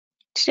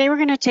Today we're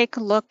going to take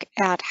a look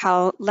at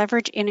how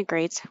Levridge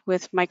integrates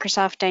with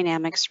Microsoft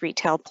Dynamics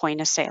Retail Point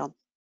of Sale.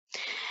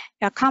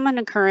 A common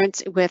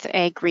occurrence with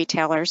ag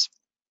retailers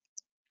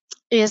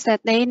is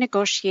that they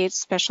negotiate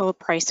special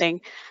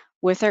pricing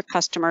with their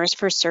customers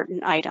for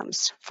certain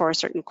items for a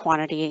certain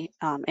quantity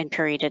and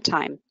period of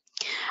time.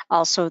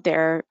 Also,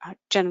 they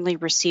generally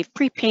receive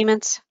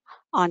prepayments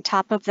on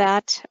top of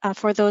that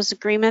for those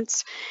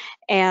agreements,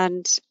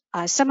 and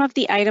some of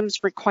the items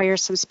require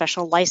some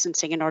special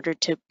licensing in order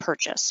to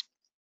purchase.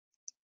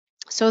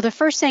 So the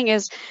first thing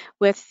is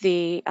with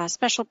the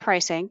special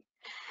pricing,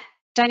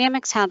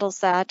 Dynamics handles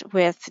that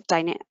with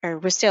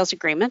sales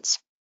agreements.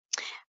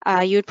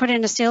 You would put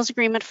in a sales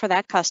agreement for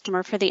that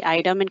customer for the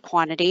item and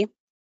quantity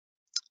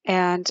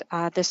and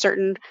the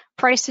certain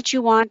price that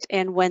you want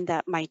and when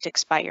that might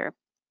expire.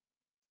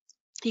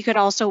 You could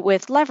also,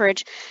 with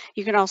Levridge,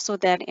 you can also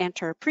then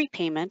enter a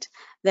prepayment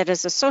that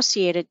is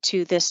associated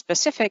to this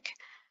specific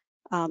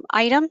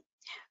item.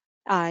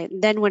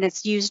 Then when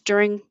it's used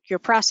during your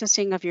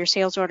processing of your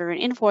sales order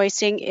and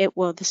invoicing,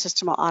 the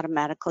system will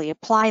automatically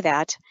apply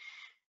that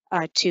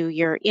to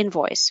your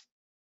invoice.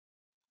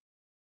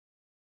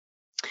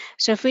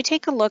 So if we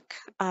take a look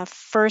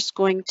first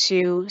going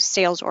to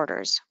sales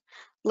orders,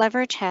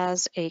 Levridge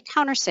has a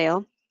counter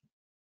sale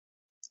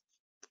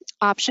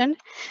option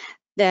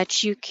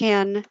that you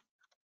can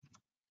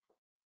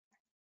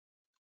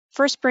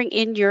first bring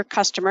in your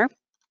customer.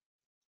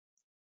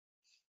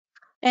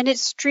 And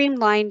it's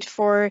streamlined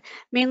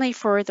mainly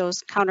for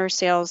those counter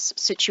sales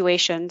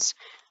situations,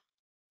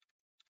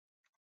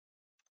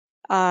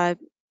 trying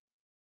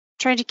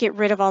to get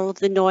rid of all of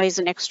the noise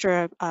and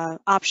extra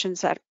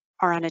options that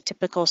are on a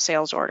typical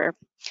sales order.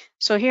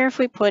 So here, if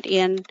we put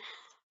in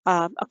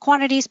a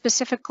quantity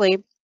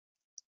specifically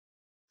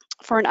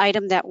for an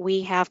item that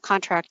we have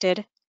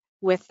contracted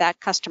with that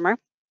customer,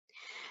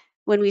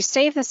 when we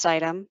save this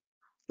item,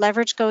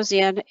 Levridge goes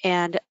in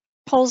and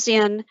pulls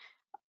in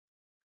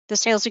the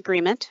sales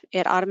agreement.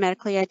 It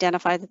automatically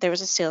identified that there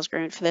was a sales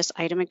agreement for this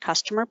item and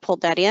customer,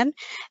 pulled that in,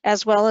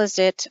 as well as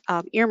it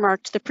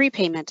earmarked the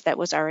prepayment that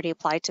was already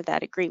applied to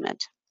that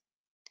agreement.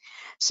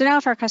 So now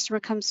if our customer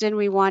comes in,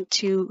 we want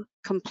to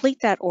complete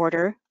that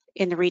order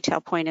in the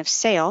retail point of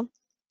sale.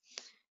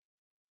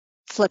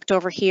 Flipped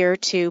over here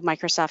to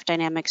Microsoft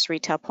Dynamics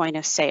Retail Point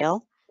of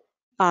Sale.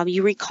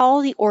 You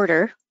recall the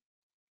order,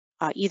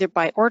 either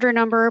by order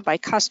number, by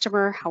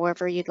customer,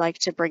 however you'd like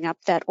to bring up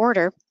that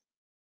order.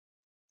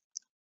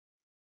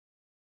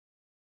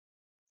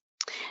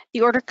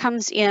 The order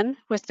comes in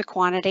with the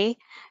quantity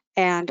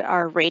and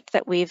our rate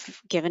that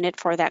we've given it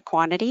for that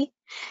quantity.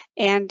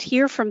 And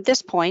here from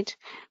this point,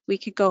 we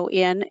could go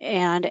in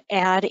and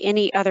add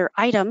any other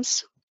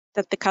items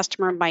that the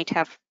customer might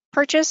have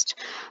purchased.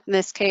 In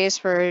this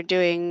case, we're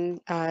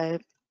doing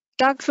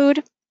dog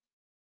food.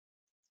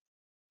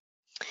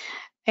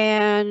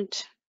 And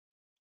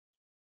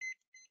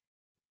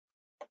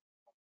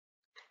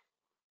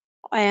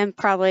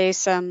probably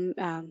some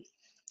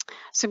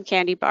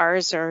candy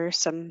bars or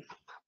some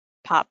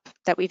pop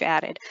that we've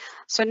added.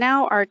 So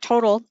now our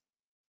total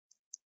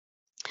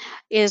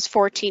is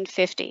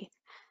 $14.50.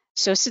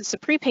 So since the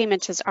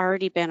prepayment has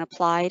already been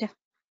applied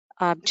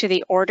to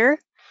the order,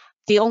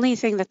 the only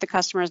thing that the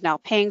customer is now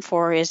paying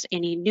for is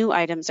any new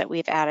items that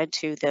we've added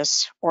to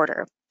this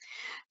order.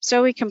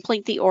 So we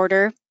complete the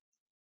order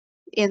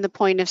in the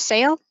point of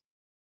sale.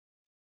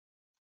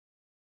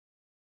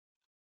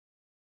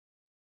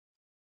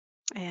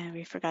 And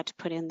we forgot to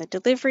put in the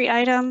delivery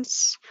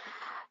items.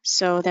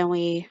 So then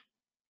we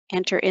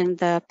enter in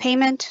the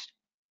payment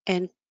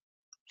and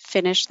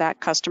finish that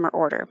customer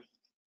order.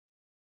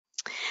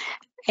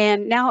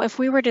 And now if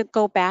we were to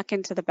go back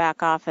into the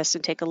back office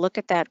and take a look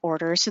at that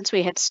order, since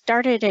we had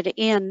started it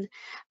in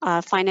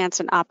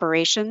finance and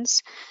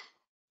operations,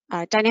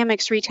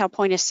 Dynamics Retail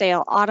Point of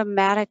Sale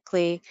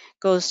automatically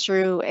goes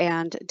through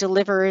and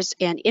delivers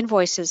and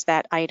invoices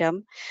that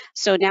item.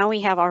 So now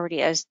we have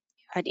already an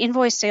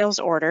invoice sales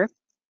order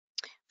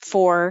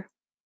for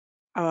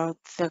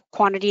the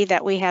quantity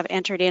that we have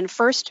entered in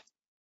first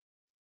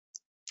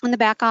in the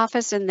back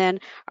office, and then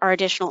our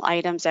additional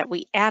items that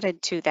we added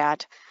to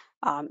that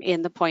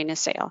in the point of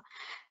sale.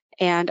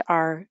 And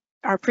our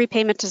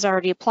prepayment is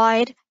already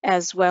applied,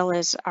 as well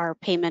as our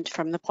payment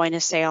from the point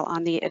of sale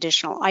on the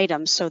additional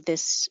items. So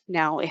this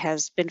now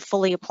has been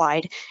fully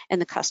applied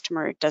and the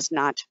customer does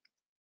not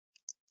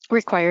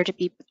require to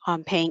be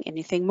paying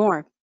anything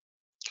more.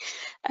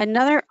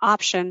 Another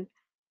option,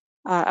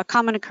 a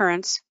common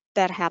occurrence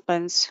that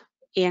happens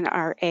in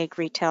our ag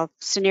retail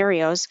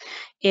scenarios,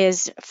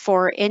 is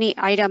for any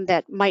item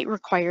that might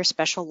require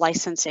special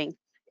licensing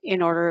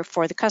in order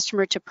for the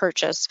customer to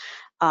purchase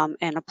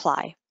and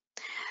apply.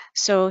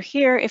 So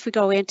here, if we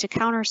go into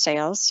counter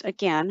sales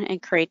again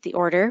and create the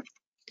order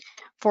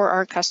for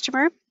our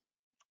customer,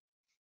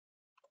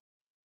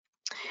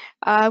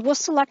 we'll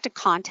select a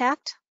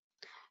contact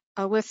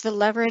with the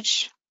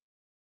Levridge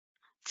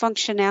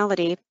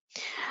functionality.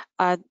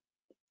 The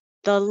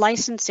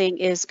licensing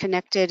is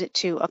connected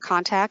to a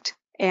contact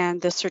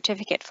and the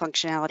certificate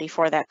functionality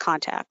for that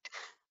contact.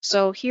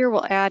 So here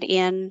we'll add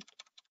in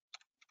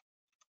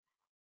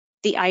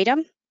the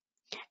item.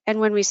 And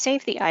when we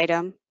save the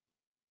item,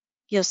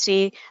 you'll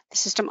see the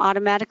system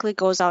automatically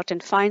goes out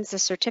and finds the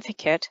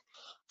certificate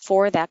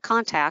for that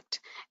contact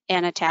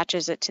and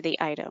attaches it to the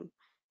item.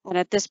 And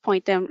at this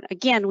point, then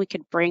again, we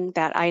could bring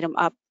that item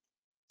up,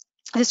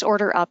 this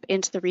order up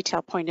into the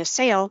retail point of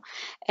sale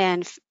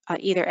and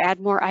either add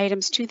more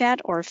items to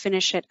that or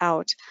finish it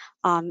out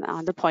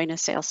on the point of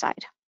sale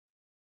side.